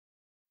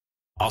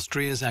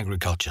Austria's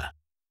agriculture.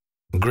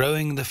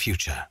 Growing the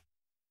future.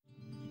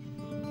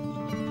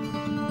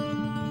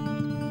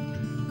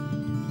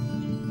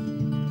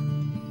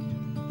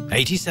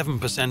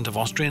 "87% of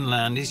Austrian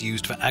land is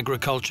used for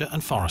agriculture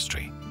and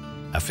forestry,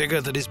 a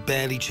figure that is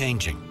barely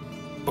changing.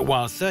 But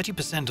while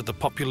 30% of the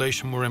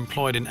population were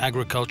employed in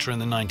agriculture in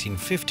the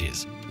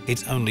 1950s,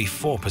 it's only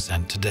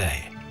 4%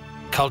 today.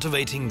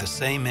 Cultivating the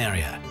same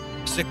area,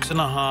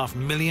 6.5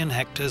 million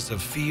hectares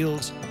of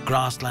fields,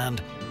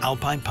 grassland,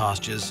 alpine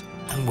pastures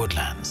and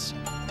woodlands.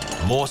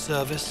 More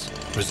service,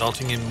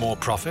 resulting in more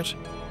profit.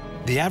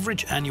 The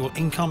average annual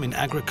income in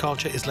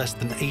agriculture is less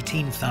than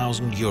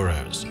 18,000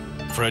 euros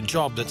for a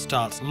job that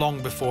starts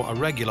long before a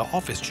regular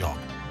office job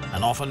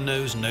and often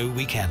knows no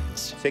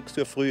weekends. 6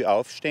 Uhr früh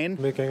aufstehen.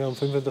 Wir gehen um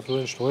 5 Uhr in der Früh in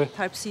den Stall.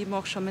 6:30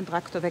 auch schon mit dem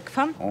Traktor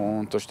wegfahren.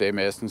 Und da stehe ich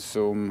meistens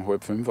um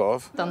 4:30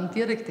 auf. Dann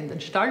direkt in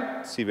den Stall.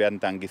 Sie werden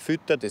dann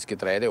gefüttert, Das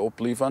Getreide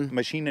abliefern,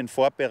 Maschinen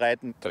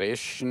vorbereiten.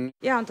 dreschen.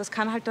 Ja, und das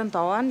kann halt dann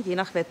dauern, je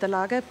nach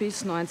Wetterlage,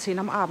 bis 9, 10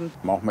 am Abend.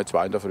 Manchmal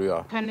 2 in der Früh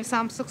auch. Keine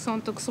Samstag,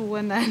 Sonntag,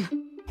 Ruhe, nein.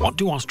 What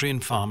do Austrian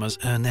farmers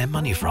earn their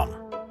money from?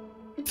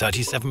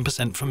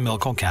 37% from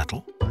milk or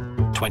cattle,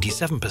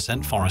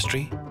 27%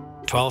 forestry,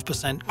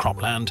 12%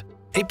 cropland,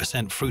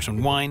 8% fruit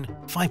and wine,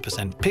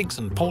 5% pigs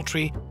and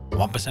poultry,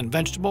 1%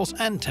 vegetables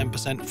and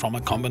 10% from a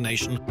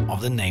combination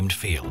of the named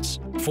fields.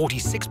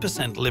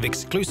 46% live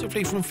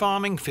exclusively from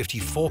farming,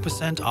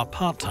 54% are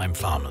part-time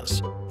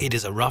farmers. It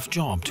is a rough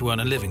job to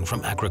earn a living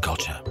from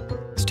agriculture.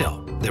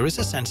 Still, there is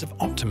a sense of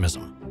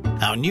optimism.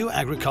 Our new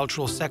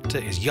agricultural sector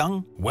is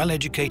young,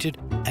 well-educated,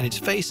 and its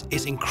face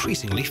is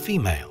increasingly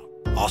female.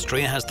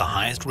 Austria has the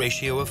highest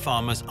ratio of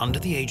farmers under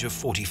the age of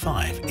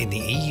 45 in the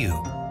EU,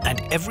 and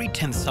every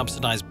 10th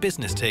subsidized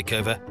business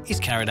takeover is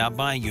carried out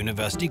by a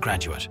university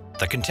graduate.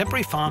 The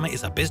contemporary farmer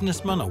is a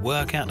businessman, a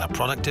worker, and a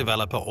product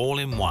developer all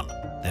in one.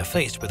 They're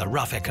faced with a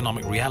rough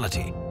economic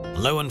reality: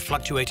 low and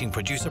fluctuating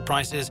producer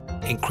prices,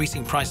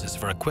 increasing prices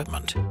for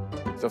equipment.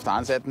 Auf der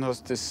einen Seite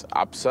hast du das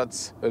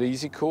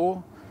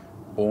Absatzrisiko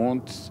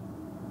und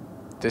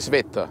das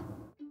Wetter.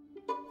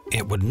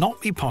 It would not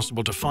be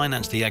possible to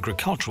finance the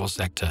agricultural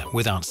sector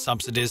without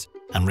subsidies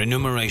and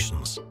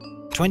remunerations.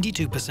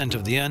 22%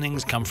 of the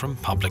earnings come from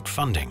public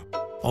funding,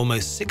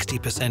 almost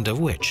 60% of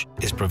which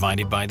is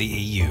provided by the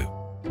EU.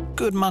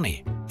 Good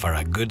money for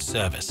a good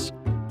service.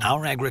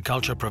 Our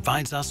agriculture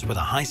provides us with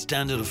a high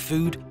standard of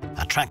food,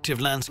 attractive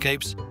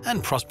landscapes,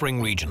 and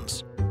prospering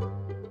regions.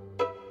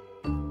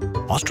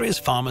 Austria's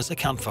farmers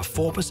account for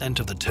 4%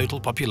 of the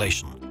total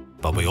population,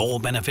 but we all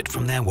benefit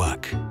from their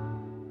work.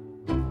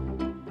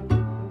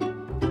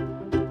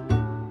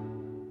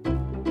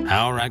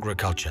 Our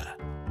agriculture,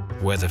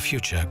 where the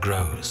future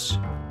grows.